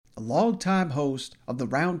a longtime host of the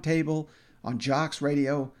Roundtable on Jocks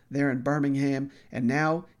Radio there in Birmingham, and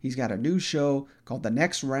now he's got a new show called The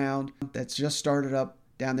Next Round that's just started up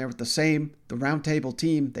down there with the Roundtable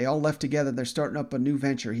team. They all left together. They're starting up a new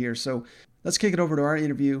venture here. So let's kick it over to our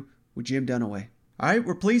interview with Jim Dunaway. All right,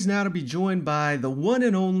 we're pleased now to be joined by the one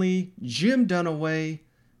and only Jim Dunaway.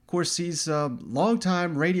 Of course, he's a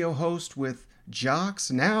longtime radio host with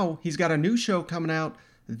Jocks. Now he's got a new show coming out,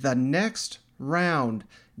 The Next Round.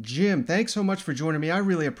 Jim, thanks so much for joining me. I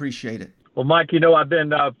really appreciate it. Well, Mike, I've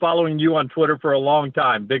been following you on Twitter for a long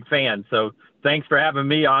time. Big fan. So thanks for having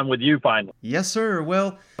me on with you finally. Yes, sir.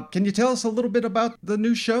 Well, can you tell us a little bit about the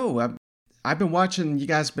new show? I've been watching, you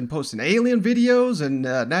guys have been posting alien videos, and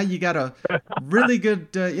now you got a really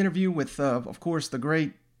good interview with, of course, the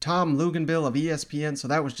great Tom Luganbill of ESPN. So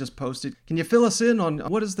that was just posted. Can you fill us in on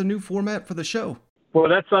what is the new format for the show? Well,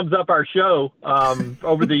 that sums up our show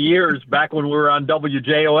over the years, back when we were on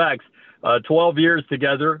WJOX, 12 years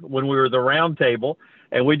together when we were the Roundtable.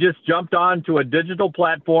 And we just jumped on to a digital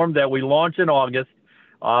platform that we launched in August.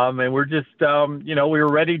 And we're just, we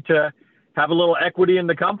were ready to have a little equity in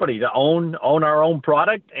the company, to own our own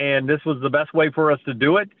product. And this was the best way for us to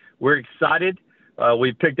do it. We're excited.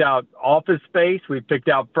 We picked out office space. We picked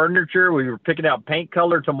out furniture. We were picking out paint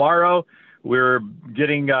color tomorrow. We're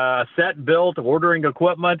getting a set built, ordering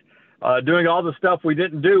equipment, doing all the stuff we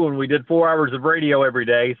didn't do when we did 4 hours of radio every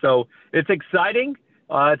day. So it's exciting.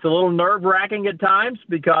 It's a little nerve-wracking at times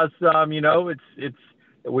because,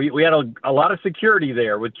 we had a lot of security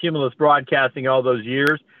there with Cumulus Broadcasting all those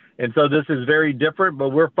years. And so this is very different, but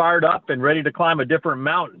we're fired up and ready to climb a different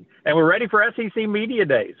mountain. And we're ready for SEC Media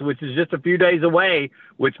Days, which is just a few days away,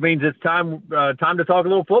 which means it's time to talk a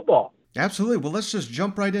little football. Absolutely. Well, let's just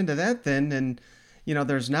jump right into that then. And,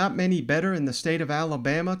 there's not many better in the state of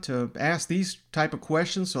Alabama to ask these type of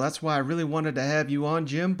questions. So that's why I really wanted to have you on,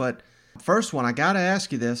 Jim. But first one, I got to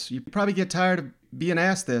ask you this. You probably get tired of being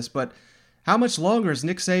asked this, but how much longer is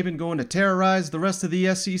Nick Saban going to terrorize the rest of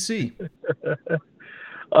the SEC?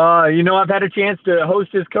 I've had a chance to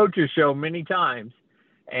host his coaches show many times,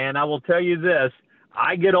 and I will tell you this,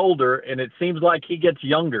 I get older, and it seems like he gets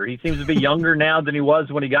younger. He seems to be younger now than he was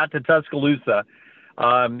when he got to Tuscaloosa.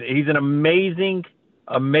 He's an amazing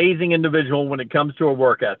individual when it comes to a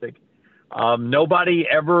work ethic. Nobody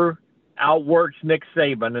ever outworks Nick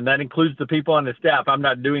Saban, and that includes the people on his staff. I'm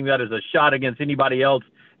not doing that as a shot against anybody else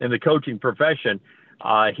in the coaching profession.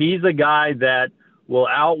 He's a guy that will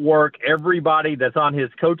outwork everybody that's on his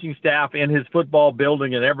coaching staff, in his football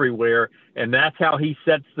building, and everywhere. And that's how he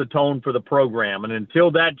sets the tone for the program. And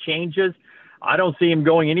until that changes, I don't see him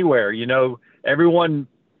going anywhere. Everyone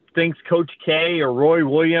thinks Coach K or Roy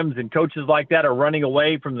Williams and coaches like that are running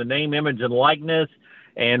away from the name, image, and likeness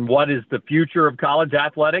and what is the future of college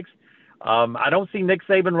athletics. I don't see Nick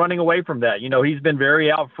Saban running away from that. He's been very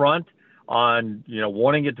out front on,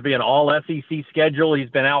 wanting it to be an all SEC schedule. He's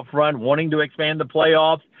been out front wanting to expand the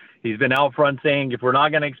playoffs. He's been out front saying, if we're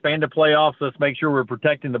not going to expand the playoffs, let's make sure we're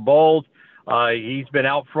protecting the bowls. He's been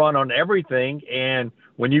out front on everything. And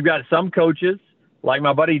when you've got some coaches, like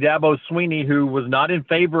my buddy Dabo Sweeney, who was not in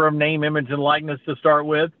favor of name, image, and likeness to start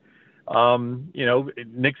with,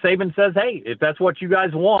 Nick Saban says, hey, if that's what you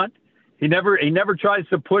guys want, he never tries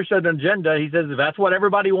to push an agenda. He says, if that's what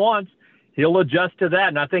everybody wants, he'll adjust to that.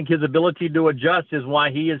 And I think his ability to adjust is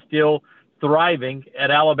why he is still thriving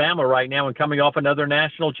at Alabama right now and coming off another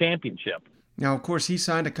national championship. Now, of course, he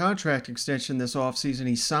signed a contract extension this offseason.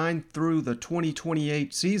 He signed through the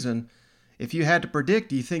 2028 season. If you had to predict,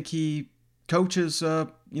 do you think he coaches,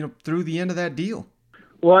 through the end of that deal?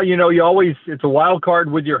 Well, it's a wild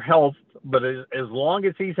card with your health, but as long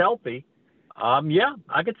as he's healthy,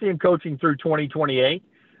 I could see him coaching through 2028.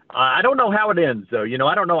 I don't know how it ends, though.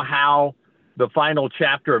 I don't know how the final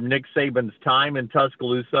chapter of Nick Saban's time in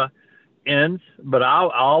Tuscaloosa ends, but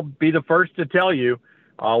I'll be the first to tell you,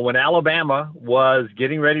 when Alabama was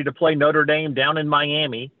getting ready to play Notre Dame down in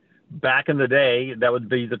Miami back in the day, that would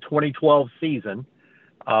be the 2012 season,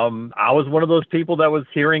 I was one of those people that was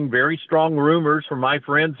hearing very strong rumors from my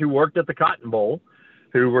friends who worked at the Cotton Bowl,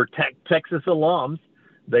 who were Texas alums.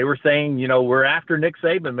 They were saying, we're after Nick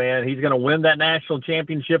Saban, man. He's going to win that national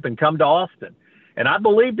championship and come to Austin. And I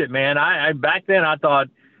believed it, man. I back then I thought,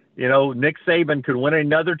 Nick Saban could win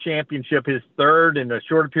another championship, his third in a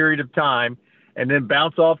short period of time, and then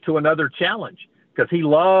bounce off to another challenge because he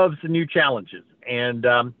loves the new challenges. And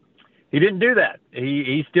he didn't do that.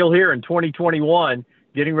 He's still here in 2021,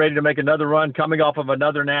 getting ready to make another run, coming off of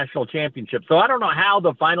another national championship. So I don't know how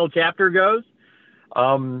the final chapter goes.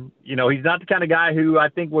 He's not the kind of guy who I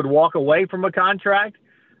think would walk away from a contract,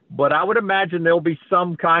 but I would imagine there'll be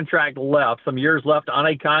some contract left, some years left on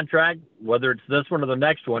a contract, whether it's this one or the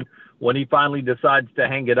next one, when he finally decides to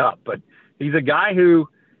hang it up. But he's a guy who,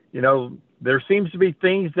 there seems to be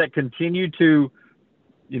things that continue to,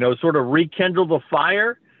 sort of rekindle the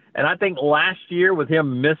fire. And I think last year with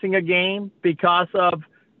him missing a game because of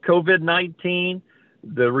COVID-19,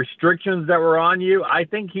 the restrictions that were on you, I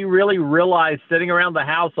think he really realized sitting around the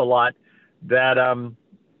house a lot that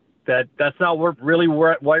that's not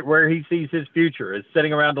where he sees his future, is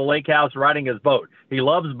sitting around the lake house riding his boat. He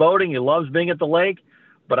loves boating. He loves being at the lake,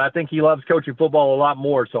 but I think he loves coaching football a lot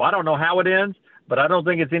more. So I don't know how it ends, but I don't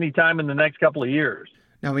think it's any time in the next couple of years.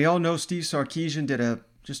 Now, we all know Steve Sarkisian did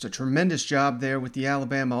just a tremendous job there with the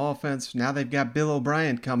Alabama offense. Now they've got Bill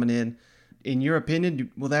O'Brien coming in. In your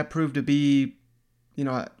opinion, will that prove to be,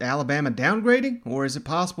 Alabama downgrading? Or is it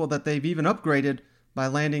possible that they've even upgraded by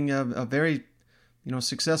landing a very,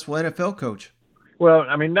 successful NFL coach? Well,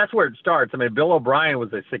 I mean, that's where it starts. I mean, Bill O'Brien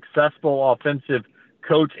was a successful offensive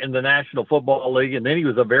coach in the National Football League, and then he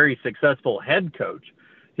was a very successful head coach.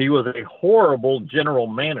 He was a horrible general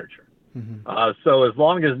manager. Mm-hmm. So as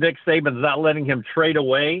long as Nick Saban's not letting him trade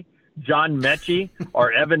away John Mechie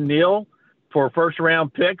or Evan Neal for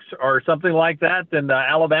first-round picks or something like that, then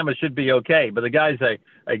Alabama should be okay. But the guy's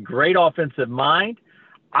a great offensive mind.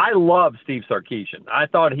 I love Steve Sarkisian. I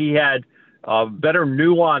thought he had better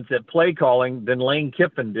nuance at play calling than Lane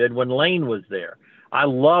Kiffin did when Lane was there. I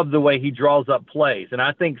love the way he draws up plays. And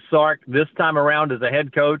I think Sark, this time around as a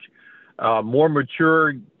head coach, more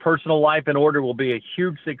mature, personal life in order, will be a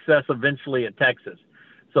huge success eventually at Texas.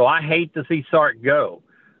 So I hate to see Sark go.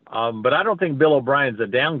 But I don't think Bill O'Brien's a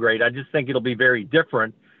downgrade. I just think it'll be very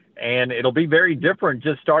different. And it'll be very different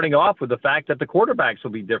just starting off with the fact that the quarterbacks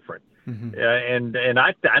will be different. Mm-hmm. And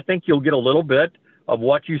I think you'll get a little bit of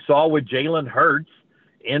what you saw with Jalen Hurts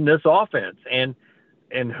in this offense. And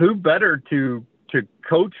who better to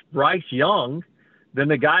coach Bryce Young than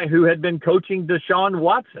the guy who had been coaching Deshaun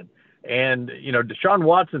Watson? And, Deshaun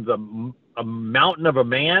Watson's a mountain of a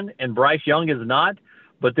man, and Bryce Young is not,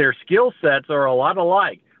 but their skill sets are a lot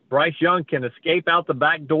alike. Bryce Young can escape out the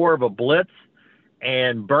back door of a blitz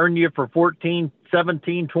and burn you for 14,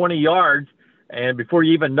 17, 20 yards, and before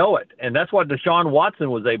you even know it. And that's what Deshaun Watson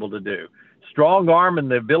was able to do. Strong arm and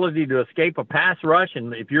the ability to escape a pass rush,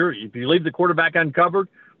 and if you leave the quarterback uncovered,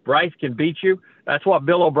 Bryce can beat you. That's what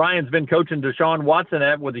Bill O'Brien's been coaching Deshaun Watson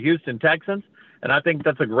at with the Houston Texans. And I think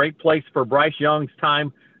that's a great place for Bryce Young's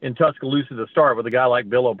time in Tuscaloosa to start with a guy like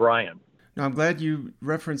Bill O'Brien. Now, I'm glad you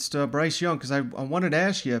referenced Bryce Young, because I wanted to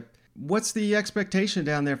ask you, what's the expectation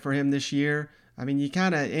down there for him this year? I mean, you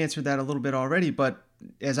kind of answered that a little bit already, but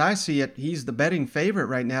as I see it, he's the betting favorite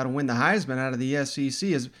right now to win the Heisman out of the SEC.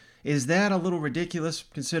 Is that a little ridiculous,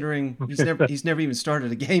 considering he's never even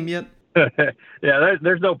started a game yet? Yeah,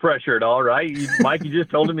 there's no pressure at all, right? Mike, you just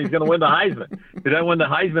told him he's going to win the Heisman. If he doesn't win the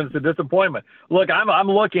Heisman, it's a disappointment. Look, I'm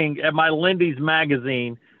looking at my Lindy's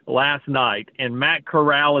magazine last night, and Matt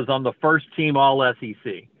Corral is on the first team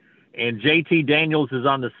All-SEC, and JT Daniels is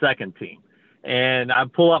on the second team. And I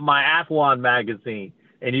pull up my Athlon magazine,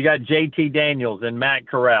 and you got JT Daniels and Matt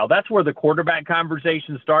Corral. That's where the quarterback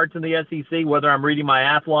conversation starts in the SEC, whether I'm reading my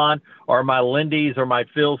Athlon or my Lindy's or my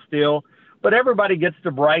Phil Steele. But everybody gets to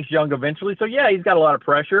Bryce Young eventually. So, yeah, he's got a lot of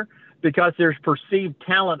pressure because there's perceived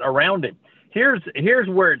talent around him. Here's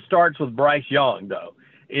where it starts with Bryce Young, though,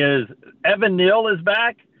 is Evan Neal is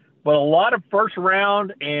back, but a lot of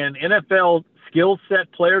first-round and NFL skill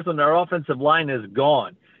set players on their offensive line is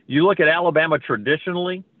gone. You look at Alabama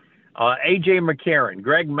traditionally, A.J. McCarron,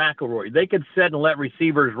 Greg McElroy, they could sit and let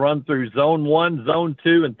receivers run through zone 1, zone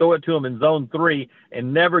 2, and throw it to them in zone 3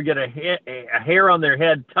 and never get a hair on their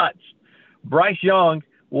head touched. Bryce Young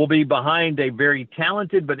will be behind a very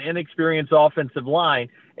talented but inexperienced offensive line,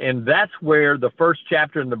 and that's where the first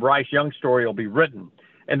chapter in the Bryce Young story will be written.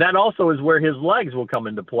 And that also is where his legs will come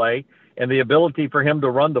into play and the ability for him to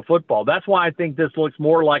run the football. That's why I think this looks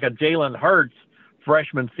more like a Jalen Hurts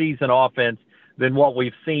freshman season offense than what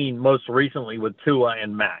we've seen most recently with Tua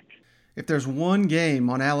and Mac. If there's one game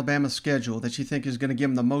on Alabama's schedule that you think is going to give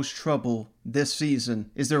them the most trouble this season,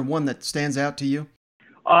 is there one that stands out to you?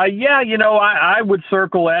 Yeah, I would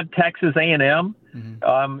circle at Texas A&M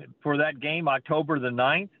for that game, October the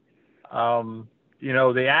 9th. The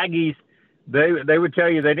Aggies, they would tell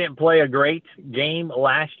you they didn't play a great game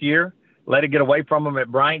last year. Let it get away from them at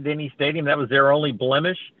Bryant-Denny Stadium. That was their only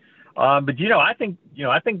blemish. But I think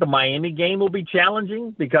the Miami game will be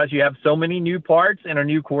challenging because you have so many new parts and a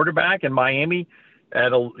new quarterback, and Miami,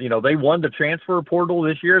 they won the transfer portal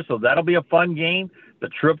this year, so that'll be a fun game. The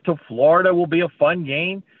trip to Florida will be a fun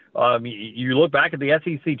game. You look back at the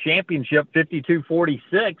SEC championship,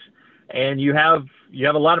 52-46, and you have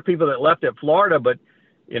a lot of people that left at Florida, but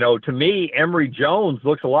to me, Emory Jones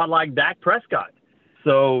looks a lot like Dak Prescott.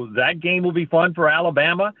 So that game will be fun for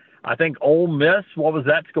Alabama. I think Ole Miss, what was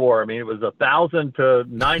that score? I mean, it was 1,000 to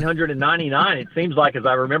 999. It seems like, as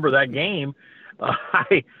I remember that game,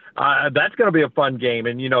 that's going to be a fun game.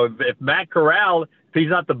 And, if Matt Corral, if he's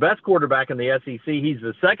not the best quarterback in the SEC, he's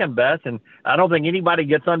the second best. And I don't think anybody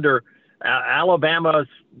gets under Alabama's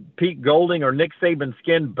Pete Golding or Nick Saban's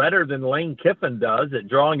skin better than Lane Kiffin does at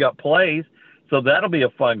drawing up plays. So that'll be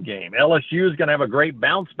a fun game. LSU is going to have a great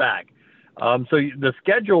bounce back. So the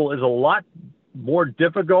schedule is a lot more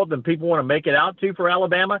difficult than people want to make it out to for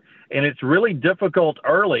Alabama, and it's really difficult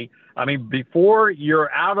early. I mean, before you're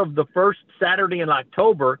out of the first Saturday in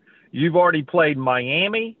October, you've already played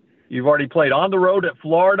Miami, you've already played on the road at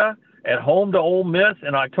Florida, at home to Ole Miss,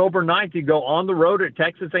 and October 9th you go on the road at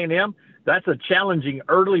Texas A&M. That's a challenging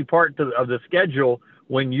early part of the schedule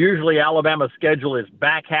when usually Alabama's schedule is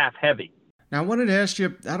back half heavy. Now, I wanted to ask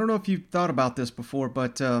you, I don't know if you've thought about this before,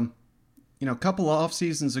 but a couple of off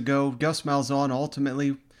seasons ago, Gus Malzahn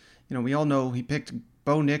ultimately, we all know he picked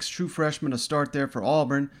Bo Nix, true freshman, to start there for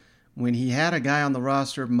Auburn when he had a guy on the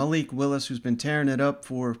roster, Malik Willis, who's been tearing it up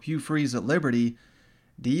for Hugh Freeze at Liberty.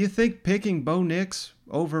 Do you think picking Bo Nix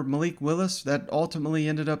over Malik Willis, that ultimately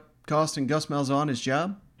ended up costing Gus Malzahn his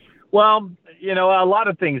job? Well, a lot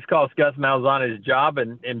of things cost Gus Malzahn his job,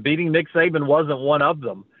 and beating Nick Saban wasn't one of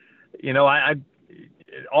them.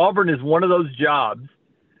 Auburn is one of those jobs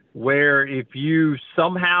where if you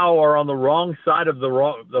somehow are on the wrong side of the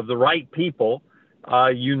right people,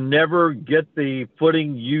 you never get the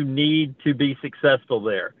footing you need to be successful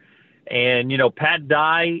there. And, Pat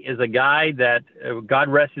Dye is a guy that, God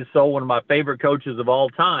rest his soul, one of my favorite coaches of all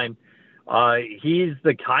time. He's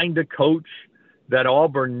the kind of coach that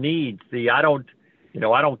Auburn needs. I don't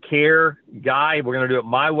care guy. We're going to do it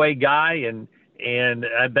my way guy. And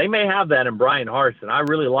they may have that in Brian Harsin. I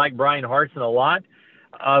really like Brian Harsin a lot.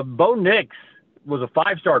 Bo Nix was a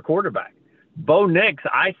 5-star quarterback. Bo Nix,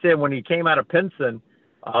 I said when he came out of Pinson,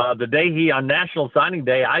 the day on National Signing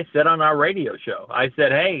Day, I said on our radio show, I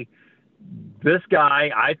said, hey, this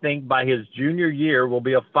guy, I think by his junior year will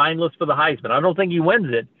be a finalist for the Heisman. I don't think he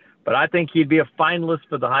wins it, but I think he'd be a finalist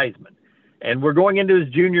for the Heisman. And we're going into his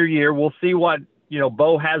junior year. We'll see what,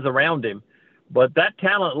 Bo has around him. But that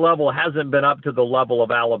talent level hasn't been up to the level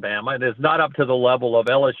of Alabama, and it's not up to the level of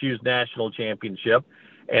LSU's national championship,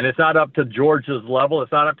 and it's not up to Georgia's level.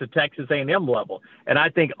 It's not up to Texas A&M level. And I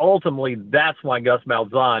think ultimately that's why Gus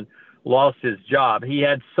Malzahn lost his job. He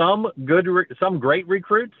had some great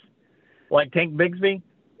recruits like Tank Bigsby.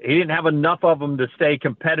 He didn't have enough of them to stay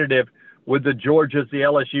competitive with the Georgias, the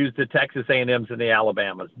LSUs, the Texas A&Ms, and the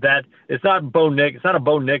Alabamas. That it's not Bo Nix. It's not a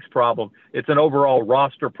Bo Nix problem. It's an overall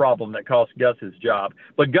roster problem that cost Gus his job.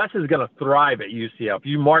 But Gus is going to thrive at UCF.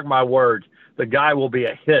 You mark my words, the guy will be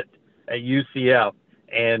a hit at UCF.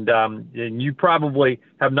 And you probably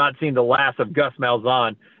have not seen the last of Gus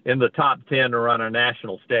Malzahn in the top 10 or on a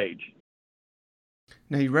national stage.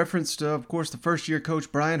 Now, you referenced, of course, the first-year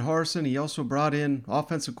coach Brian Harsin. He also brought in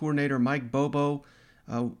offensive coordinator Mike Bobo.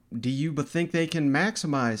 Do you think they can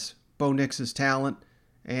maximize Bo Nix's talent?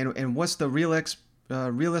 And what's the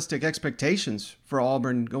realistic expectations for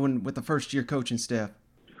Auburn going with the first-year coaching staff?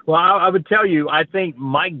 Well, I would tell you, I think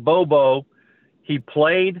Mike Bobo, he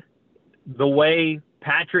played the way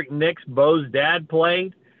Patrick Nix, Bo's dad,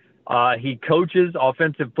 played. He coaches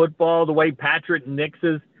offensive football the way Patrick Nix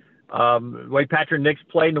played and the way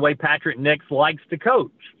Patrick Nix likes to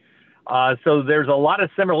coach. So there's a lot of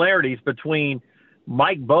similarities between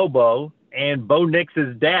Mike Bobo and Bo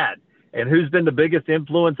Nix's dad. And who's been the biggest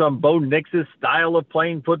influence on Bo Nix's style of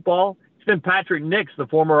playing football? It's been Patrick Nix, the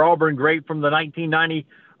former Auburn great from the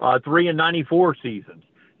 1993 and 94 seasons.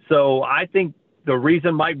 So I think the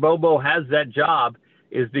reason Mike Bobo has that job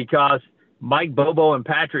is because Mike Bobo and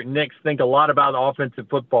Patrick Nix think a lot about offensive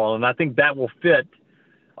football, and I think that will fit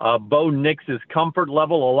Bo Nix's comfort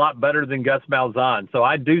level a lot better than Gus Malzahn. So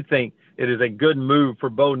I do think it is a good move for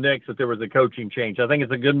Bo Nix that there was a coaching change. I think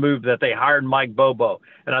it's a good move that they hired Mike Bobo,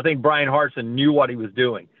 and I think Brian Harsin knew what he was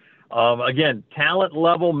doing. Again, talent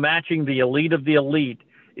level matching the elite of the elite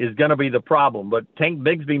is going to be the problem, but Tank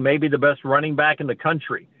Bigsby may be the best running back in the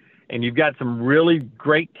country. And you've got some really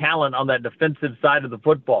great talent on that defensive side of the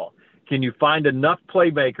football. Can you find enough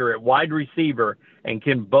playmaker at wide receiver, and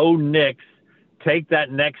can Bo Nix take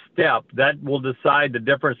that next step? That will decide the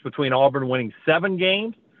difference between Auburn winning 7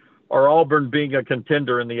 games or Auburn being a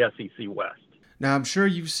contender in the SEC West. Now, I'm sure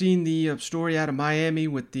you've seen the story out of Miami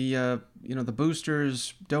with the the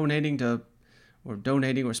boosters donating to or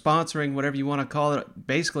donating or sponsoring, whatever you want to call it,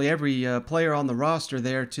 basically every player on the roster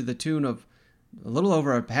there to the tune of a little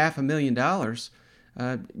over $500,000.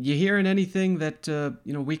 You hearing anything that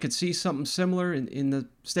we could see something similar in the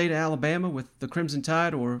state of Alabama with the Crimson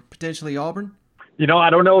Tide or potentially Auburn? I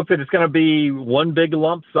don't know if it's going to be one big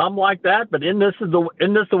lump sum like that, but in this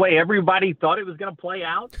the way everybody thought it was going to play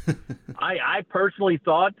out. I personally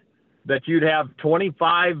thought that you'd have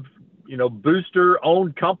 25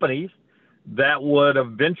 booster-owned companies that would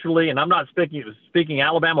eventually, and I'm not speaking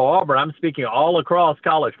Alabama or Auburn, I'm speaking all across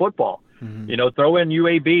college football. Mm-hmm. Throw in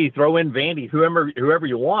UAB, throw in Vandy, whoever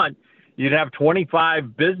you want. You'd have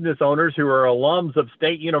 25 business owners who are alums of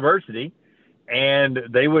State University, and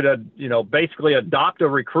they would, basically adopt a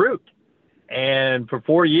recruit. And for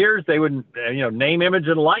 4 years, they would, name, image,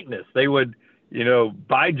 and likeness. They would,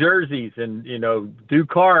 buy jerseys and, do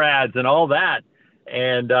car ads and all that.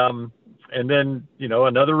 And then,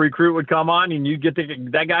 another recruit would come on and you get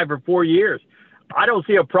that guy for 4 years. I don't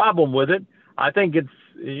see a problem with it. I think it's,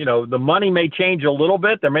 the money may change a little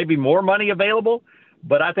bit. There may be more money available,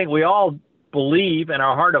 but I think we all believe in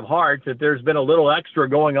our heart of hearts that there's been a little extra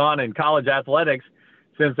going on in college athletics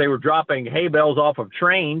since they were dropping hay bales off of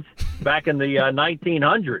trains back in the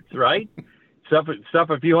 1900s, right? Stuff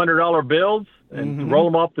a few $100 bills and roll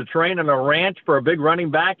them off the train on a ranch for a big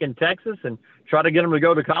running back in Texas and try to get them to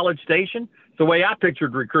go to College Station. It's the way I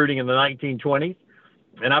pictured recruiting in the 1920s.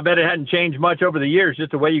 And I bet it hadn't changed much over the years,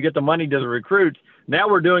 just the way you get the money to the recruits. Now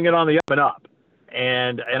we're doing it on the up and up.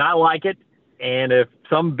 And I like it. And if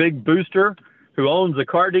some big booster who owns a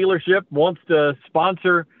car dealership wants to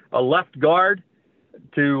sponsor a left guard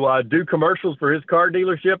to do commercials for his car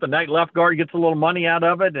dealership, and that left guard gets a little money out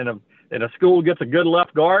of it, and a school gets a good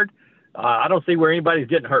left guard, I don't see where anybody's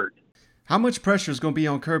getting hurt. How much pressure is going to be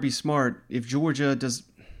on Kirby Smart if Georgia does?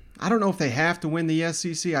 I don't know if they have to win the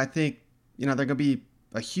SEC. I think they're going to be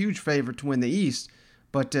a huge favorite to win the East,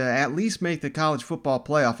 but at least make the college football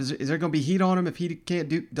playoff. Is there going to be heat on him if he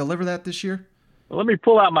can't deliver that this year? Well, let me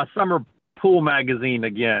pull out my summer pool magazine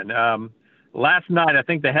again. Last night, I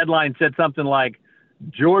think the headline said something like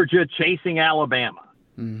Georgia chasing Alabama.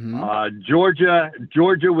 Mm-hmm.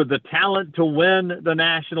 Georgia with the talent to win the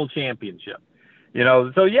national championship.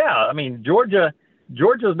 So yeah, I mean,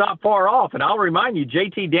 Georgia's not far off. And I'll remind you,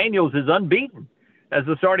 JT Daniels is unbeaten as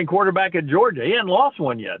the starting quarterback at Georgia. He hasn't lost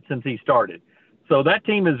one yet since he started. So that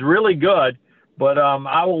team is really good. But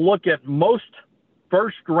I will look at most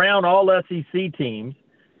first-round All-SEC teams.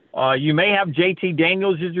 You may have JT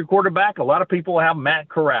Daniels as your quarterback. A lot of people have Matt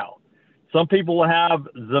Corral. Some people will have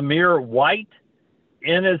Zamir White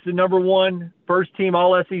in as the number one first-team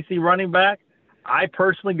All-SEC running back. I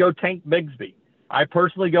personally go Tank Bigsby. I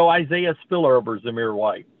personally go Isaiah Spiller over Zamir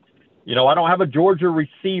White. I don't have a Georgia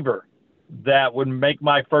receiver that would make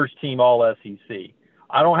my first-team All-SEC.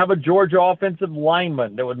 I don't have a Georgia offensive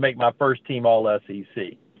lineman that would make my first-team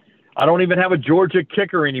All-SEC. I don't even have a Georgia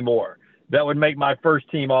kicker anymore that would make my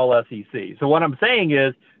first-team All-SEC. So what I'm saying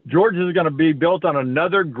is Georgia is going to be built on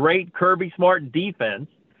another great Kirby Smart defense,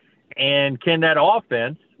 and can that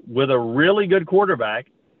offense, with a really good quarterback,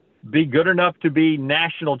 be good enough to be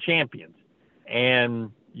national champions?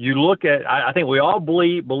 And you look at, I think we all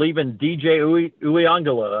believe in DJ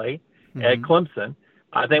Uiagalelei at Clemson.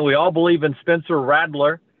 I think we all believe in Spencer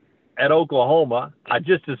Rattler at Oklahoma. I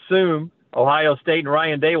just assume Ohio State and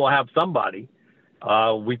Ryan Day will have somebody.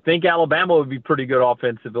 We think Alabama would be pretty good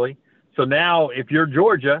offensively. So now, if you're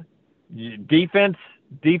Georgia, defense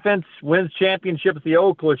wins championships, the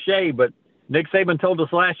old cliche, but Nick Saban told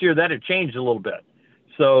us last year that it changed a little bit.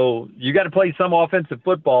 So you got to play some offensive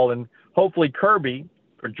football, and hopefully Kirby,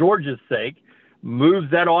 for Georgia's sake,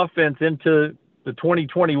 moves that offense into the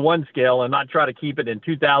 2021 scale and not try to keep it in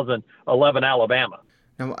 2011 Alabama.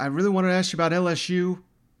 Now, I really wanted to ask you about LSU.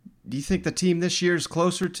 Do you think the team this year is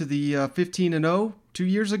closer to the 15-0 2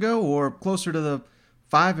 years ago, or closer to the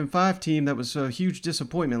 5-5 team that was a huge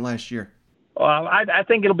disappointment last year? I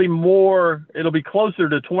think it'll be closer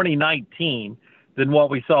to 2019 than what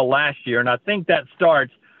we saw last year. And I think that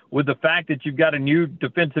starts with the fact that you've got a new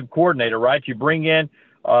defensive coordinator, right? You bring in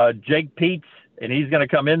Jake Peetz, and he's going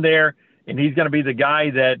to come in there, and he's going to be the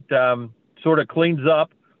guy that sort of cleans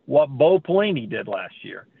up what Bo Pelini did last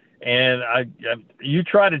year. And you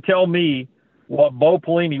try to tell me what Bo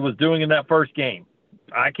Pelini was doing in that first game.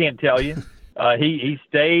 I can't tell you. He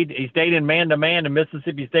stayed in man-to-man, and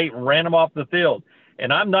Mississippi State ran him off the field.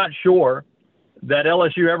 And I'm not sure that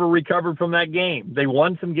LSU ever recovered from that game. They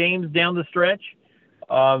won some games down the stretch.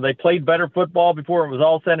 They played better football before it was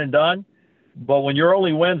all said and done. But when your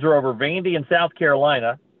only wins are over Vandy and South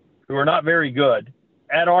Carolina, who are not very good,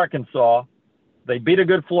 at Arkansas, they beat a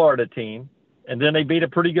good Florida team, and then they beat a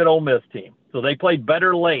pretty good Ole Miss team. So they played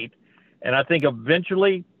better late, and I think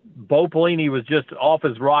eventually Bo Pelini was just off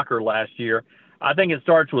his rocker last year. I think it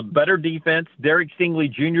starts with better defense. Derek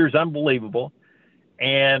Stingley Jr. is unbelievable.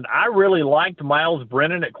 And I really liked Miles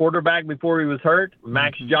Brennan at quarterback before he was hurt.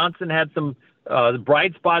 Max Johnson had some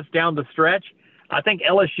bright spots down the stretch. I think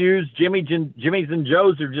LSU's Jimmys and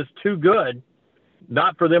Joes are just too good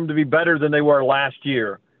not for them to be better than they were last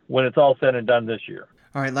year when it's all said and done this year.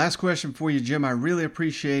 All right, last question for you, Jim. I really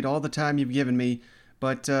appreciate all the time you've given me.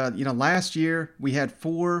 But, last year we had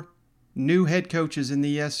 4 new head coaches in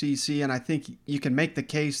the SEC, and I think you can make the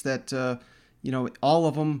case that, all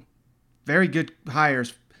of them very good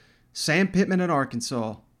hires. Sam Pittman at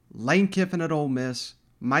Arkansas, Lane Kiffin at Ole Miss,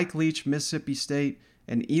 Mike Leach, Mississippi State,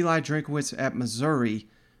 and Eli Drinkwitz at Missouri.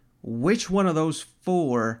 Which one of those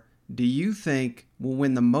 4 do you think will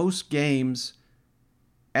win the most games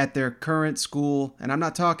at their current school? And I'm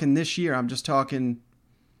not talking this year. I'm just talking,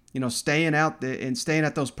 staying out and staying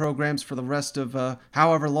at those programs for the rest of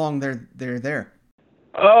however long they're there.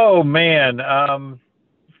 Oh, man. I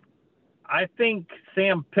think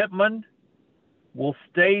Sam Pittman will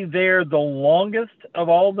stay there the longest of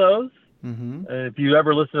all those. Mm-hmm. If you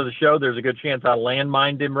ever listen to the show, there's a good chance I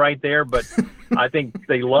landmined him right there. But I think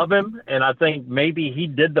they love him, and I think maybe he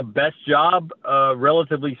did the best job,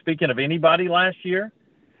 relatively speaking, of anybody last year.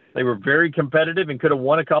 They were very competitive and could have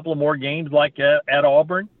won a couple of more games like at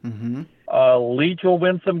Auburn. Mm-hmm. Leach will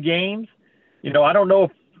win some games. I don't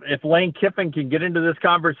know if Lane Kiffin can get into this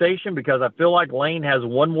conversation because I feel like Lane has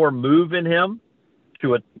one more move in him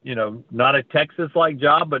to not a Texas-like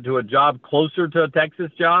job, but to a job closer to a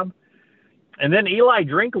Texas job. And then Eli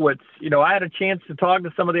Drinkwitz, I had a chance to talk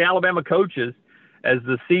to some of the Alabama coaches as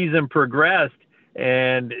the season progressed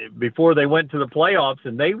and before they went to the playoffs,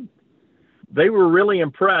 and they were really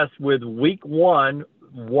impressed with week 1,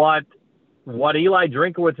 what Eli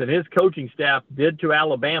Drinkwitz and his coaching staff did to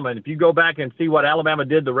Alabama. And if you go back and see what Alabama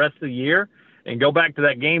did the rest of the year and go back to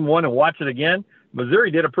that game 1 and watch it again,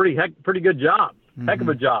 Missouri did a pretty good job. Heck of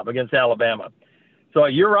a job against Alabama. So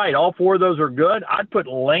you're right. All 4 of those are good. I'd put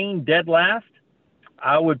Lane dead last.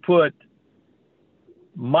 I would put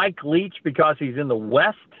Mike Leach because he's in the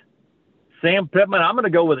West. Sam Pittman. I'm going to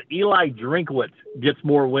go with Eli Drinkwitz gets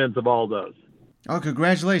more wins of all those. Oh,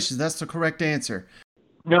 congratulations. That's the correct answer.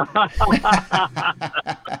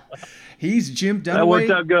 He's Jim Dunaway. That worked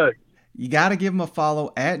out good. You got to give him a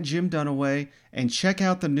follow at Jim Dunaway and check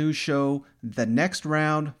out the new show, The Next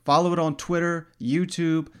Round. Follow it on Twitter,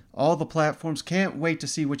 YouTube, all the platforms. Can't wait to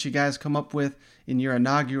see what you guys come up with in your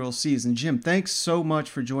inaugural season. Jim, thanks so much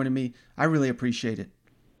for joining me. I really appreciate it.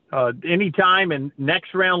 Anytime, and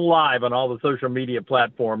Next Round Live on all the social media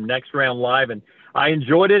platforms, Next Round Live. And I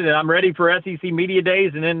enjoyed it, and I'm ready for SEC Media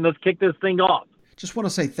Days, and then let's kick this thing off. Just want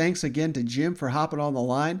to say thanks again to Jim for hopping on the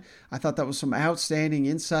line. I thought that was some outstanding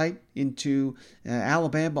insight into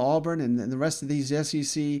Alabama, Auburn, and the rest of these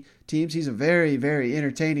SEC teams. He's a very, very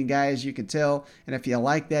entertaining guy, as you can tell. And if you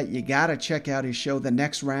like that, you got to check out his show, The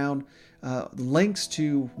Next Round. Links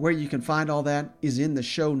to where you can find all that is in the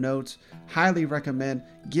show notes. Highly recommend.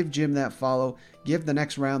 Give Jim that follow. Give The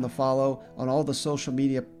Next Round the follow on all the social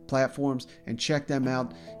media platforms and check them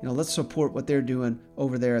out. Let's support what they're doing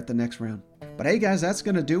over there at The Next Round. But hey guys, that's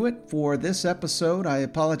going to do it for this episode. I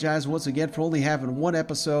apologize once again for only having one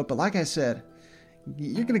episode, but like I said,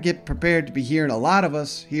 you're going to get prepared to be hearing a lot of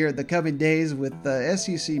us here in the coming days with the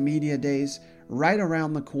SEC Media Days right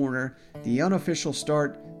around the corner, the unofficial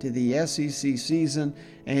start to the SEC season.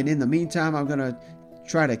 And in the meantime, I'm going to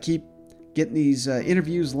try to keep getting these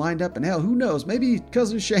interviews lined up. And hell, who knows, maybe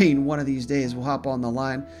Cousin Shane one of these days will hop on the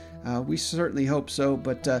line. We certainly hope so,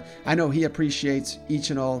 but I know he appreciates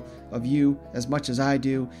each and all of you as much as I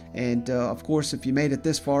do. And of course, if you made it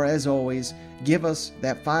this far, as always, give us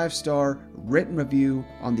that 5-star written review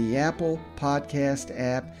on the Apple Podcast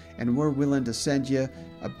app, and we're willing to send you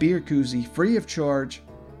a beer koozie free of charge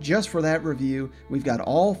just for that review. We've got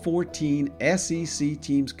all 14 SEC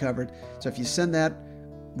teams covered. So if you send that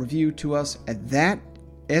review to us at that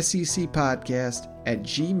SEC podcast at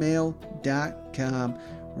gmail.com,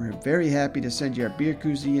 we're very happy to send you our beer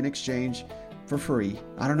koozie in exchange for free.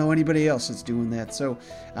 I don't know anybody else that's doing that. So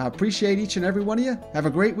I appreciate each and every one of you. Have a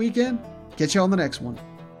great weekend. Catch you on the next one.